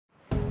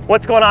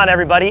What's going on,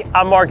 everybody?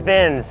 I'm Mark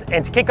Vins,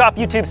 and to kick off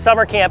YouTube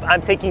summer camp,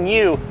 I'm taking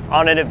you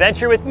on an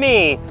adventure with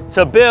me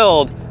to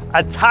build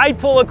a tide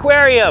pool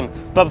aquarium.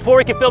 But before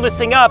we can fill this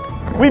thing up,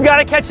 we've got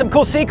to catch some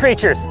cool sea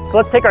creatures. So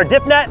let's take our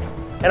dip net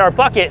and our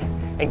bucket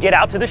and get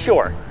out to the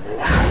shore.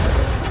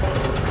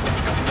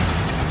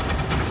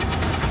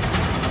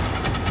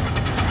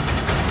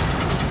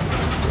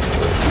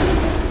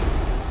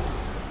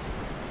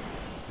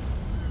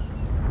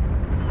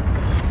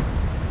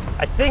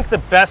 I think the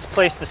best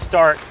place to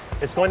start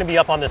is going to be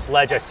up on this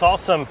ledge. I saw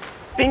some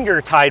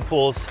finger tide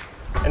pools,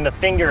 and the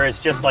finger is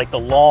just like the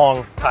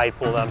long tide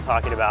pool that I'm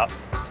talking about.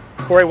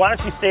 Corey, why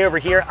don't you stay over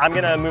here? I'm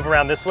gonna move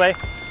around this way.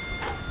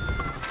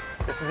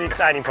 This is the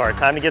exciting part.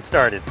 Time to get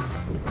started.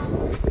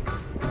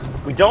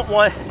 We don't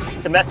want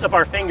to mess up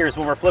our fingers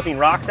when we're flipping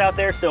rocks out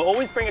there, so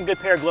always bring a good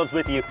pair of gloves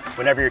with you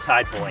whenever you're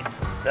tide pooling.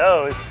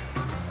 Those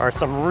are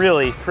some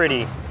really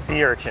pretty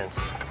sea urchins.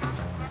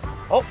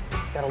 Oh,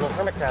 got a little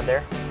hermit crab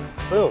there.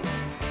 Boom.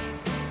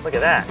 Look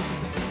at that.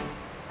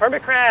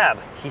 Hermit crab.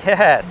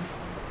 Yes.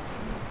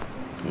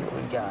 Let's see what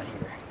we got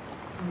here.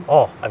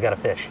 Oh, I've got a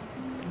fish.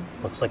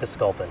 Looks like a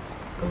sculpin.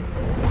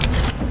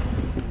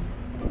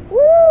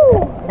 Woo!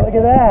 Look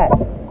at that.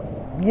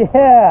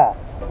 Yeah.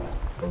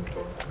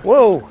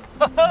 Whoa.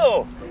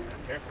 Whoa.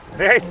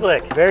 Very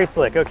slick. Very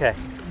slick. Okay.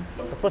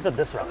 Let's lift up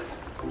this rock.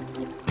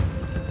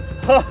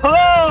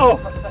 Oh,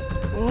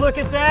 look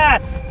at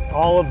that.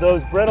 All of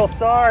those brittle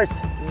stars.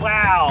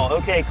 Wow,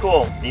 okay,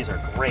 cool. These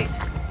are great.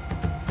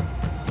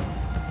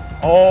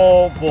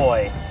 Oh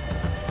boy,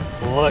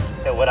 look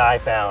at what I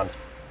found.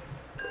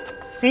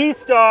 Sea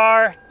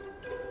star,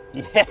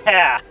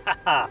 yeah.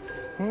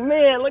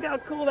 Man, look how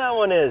cool that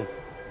one is.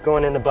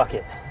 Going in the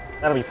bucket,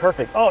 that'll be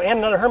perfect. Oh, and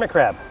another hermit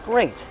crab,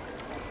 great.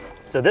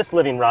 So this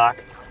living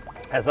rock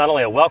has not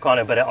only a whelk on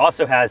it, but it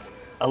also has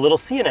a little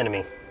sea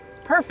anemone.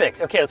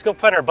 Perfect, okay, let's go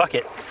put in our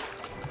bucket.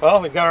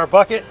 Well, we've got our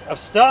bucket of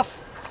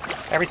stuff,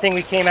 everything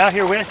we came out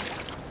here with.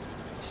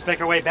 Just make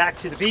our way back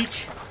to the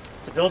beach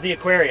to build the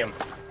aquarium.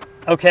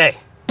 Okay,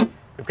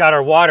 we've got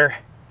our water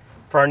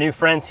for our new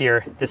friends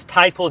here. This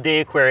tide pool day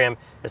aquarium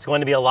is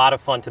going to be a lot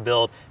of fun to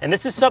build. And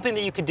this is something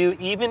that you can do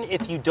even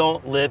if you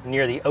don't live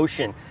near the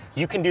ocean.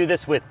 You can do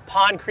this with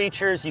pond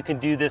creatures, you can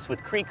do this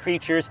with creek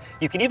creatures,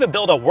 you can even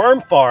build a worm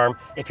farm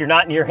if you're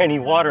not near any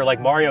water like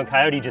Mario and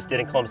Coyote just did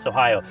in Columbus,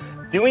 Ohio.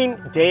 Doing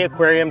day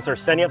aquariums or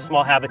setting up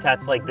small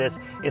habitats like this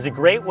is a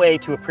great way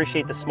to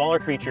appreciate the smaller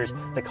creatures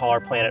that call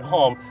our planet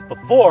home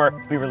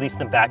before we release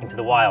them back into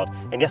the wild.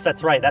 And yes,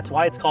 that's right, that's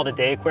why it's called a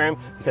day aquarium,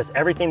 because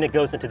everything that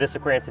goes into this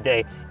aquarium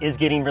today is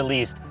getting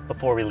released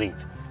before we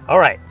leave. All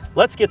right,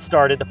 let's get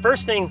started. The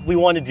first thing we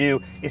want to do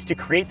is to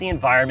create the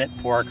environment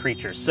for our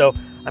creatures. So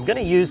I'm going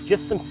to use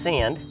just some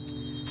sand,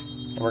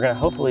 and we're going to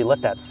hopefully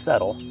let that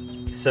settle.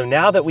 So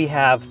now that we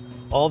have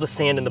all the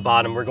sand in the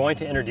bottom, we're going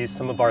to introduce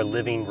some of our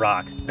living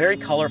rocks. Very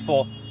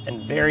colorful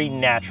and very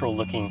natural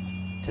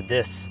looking to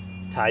this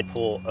tide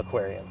pool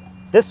aquarium.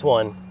 This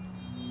one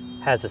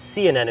has a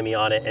sea anemone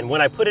on it, and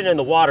when I put it in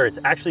the water, it's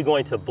actually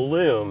going to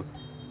bloom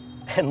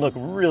and look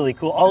really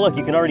cool. Oh look,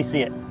 you can already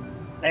see it.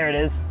 There it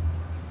is.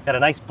 Got a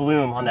nice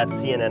bloom on that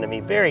sea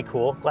anemone. Very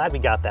cool. Glad we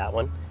got that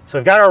one. So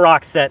we've got our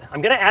rocks set.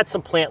 I'm gonna add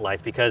some plant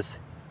life because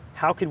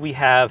how could we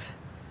have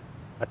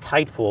a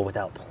tide pool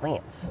without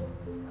plants?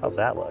 How's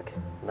that look?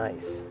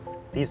 Nice.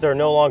 These are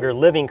no longer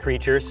living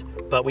creatures,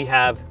 but we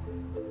have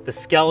the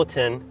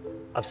skeleton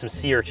of some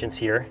sea urchins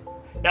here.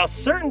 Now,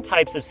 certain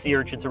types of sea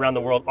urchins around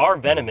the world are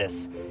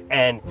venomous,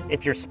 and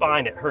if you're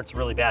spined, it hurts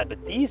really bad.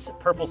 But these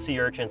purple sea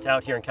urchins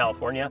out here in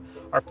California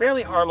are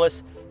fairly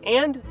harmless,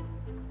 and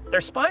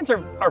their spines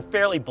are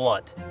fairly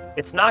blunt.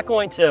 It's not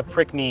going to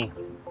prick me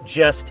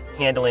just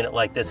handling it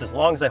like this as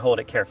long as I hold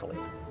it carefully.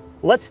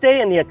 Let's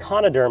stay in the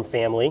Echinoderm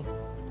family.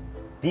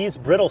 These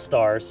brittle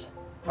stars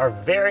are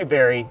very,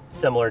 very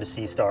similar to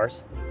sea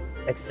stars,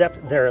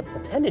 except their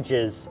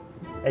appendages,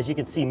 as you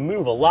can see,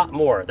 move a lot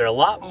more. They're a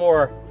lot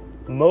more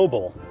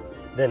mobile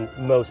than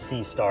most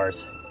sea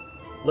stars.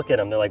 Look at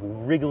them, they're like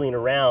wriggling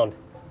around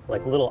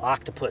like little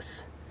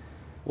octopus.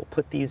 We'll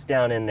put these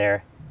down in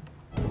there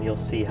and you'll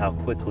see how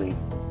quickly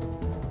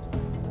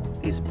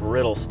these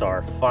brittle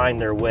star find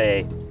their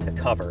way to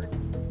cover.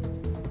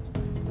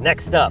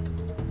 Next up,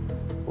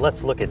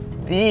 let's look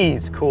at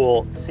these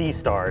cool sea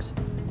stars.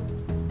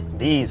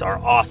 These are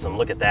awesome,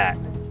 look at that.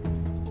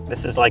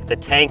 This is like the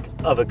tank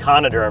of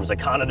echinoderms,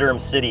 Echinoderm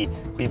City.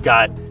 We've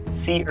got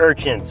sea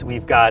urchins,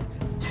 we've got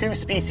 2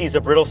 species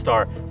of brittle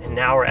star, and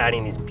now we're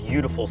adding these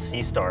beautiful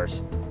sea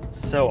stars.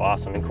 So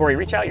awesome. And Corey,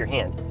 reach out your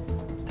hand.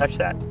 Touch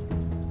that.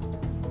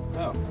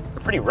 Oh.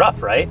 They're pretty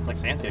rough, right? It's like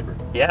sandpaper.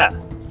 Yeah.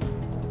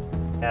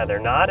 Yeah, they're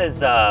not as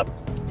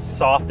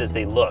soft as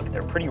they look.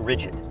 They're pretty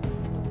rigid.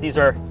 These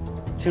are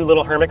 2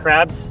 little hermit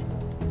crabs.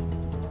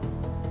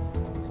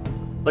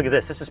 Look at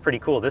this, this is pretty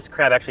cool. This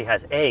crab actually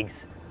has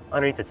eggs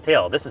underneath its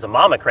tail. This is a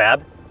mama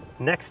crab.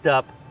 Next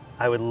up,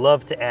 I would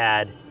love to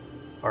add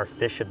our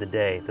fish of the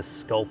day, the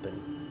sculpin.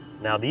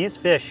 Now these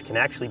fish can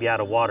actually be out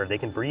of water. They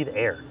can breathe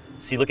air.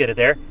 See, look at it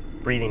there,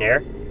 breathing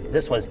air.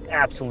 This one's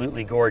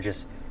absolutely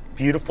gorgeous.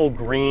 Beautiful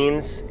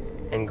greens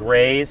and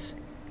grays.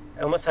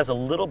 It almost has a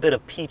little bit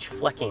of peach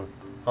flecking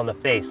on the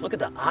face. Look at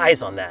the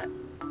eyes on that.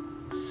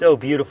 So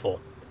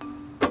beautiful.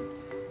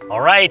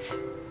 All right,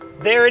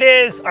 there it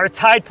is. Our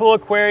tide pool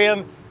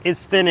aquarium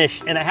is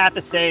finished. And I have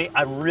to say,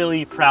 I'm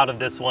really proud of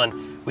this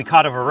one. We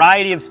caught a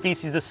variety of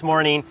species this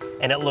morning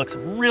and it looks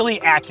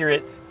really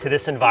accurate to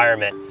this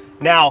environment.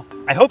 Now,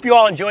 I hope you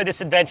all enjoyed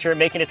this adventure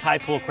making a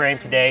tide pool aquarium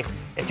today.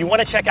 If you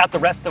want to check out the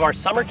rest of our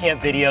summer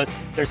camp videos,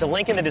 there's a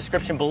link in the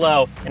description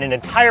below and an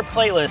entire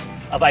playlist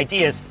of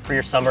ideas for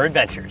your summer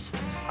adventures.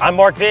 I'm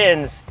Mark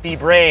Vins. Be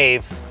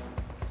brave,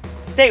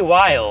 stay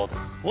wild.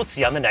 We'll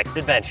see you on the next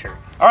adventure.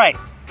 All right,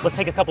 let's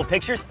take a couple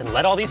pictures and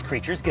let all these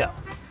creatures go.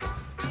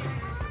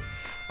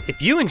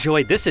 If you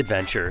enjoyed this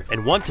adventure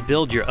and want to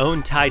build your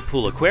own tide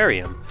pool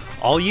aquarium,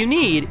 all you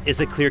need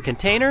is a clear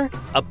container,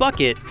 a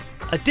bucket,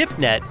 a dip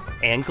net,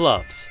 and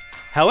gloves.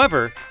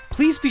 However,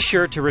 please be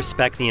sure to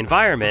respect the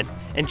environment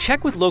and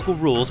check with local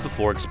rules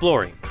before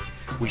exploring.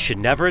 We should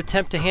never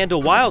attempt to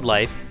handle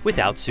wildlife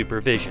without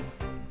supervision.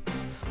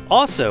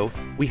 Also,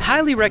 we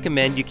highly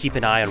recommend you keep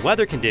an eye on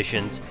weather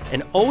conditions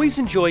and always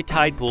enjoy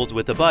tide pools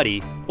with a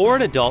buddy or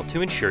an adult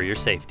to ensure your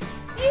safety.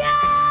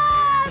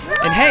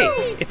 And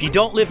hey, if you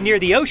don't live near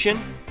the ocean,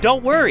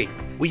 don't worry.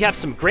 We have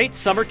some great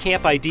summer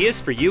camp ideas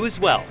for you as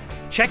well.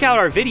 Check out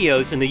our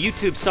videos in the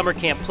YouTube Summer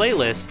Camp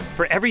playlist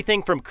for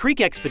everything from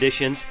creek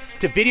expeditions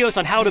to videos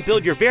on how to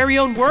build your very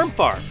own worm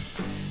farm.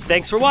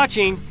 Thanks for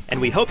watching, and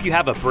we hope you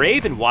have a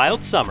brave and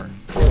wild summer.